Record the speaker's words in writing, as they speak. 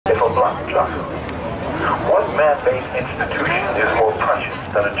black child. What man-made institution is more precious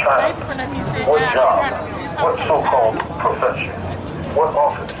than a child? What job? What so-called profession? What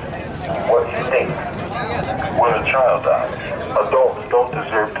office? What state? When a child dies, adults don't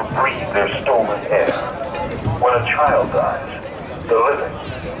deserve to breathe their stolen air. When a child dies, the living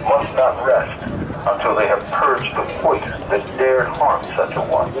must not rest until they have purged the poison that dared harm such a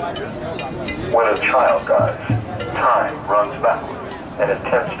one. When a child dies, time runs backwards and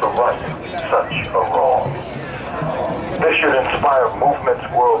attempts to right such a wrong. This should inspire movements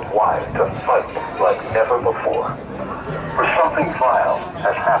worldwide to fight like never before. For something vile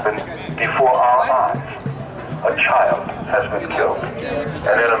has happened before our eyes. A child has been killed.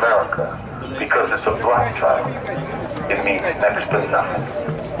 And in America, because it's a black child, it means next to nothing.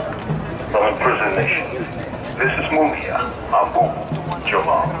 From Imprisoned Nation, this is Mumia Abu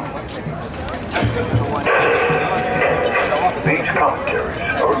Jamal. These commentaries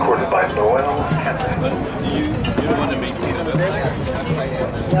are recorded by Noel Kennedy. You don't want to make it.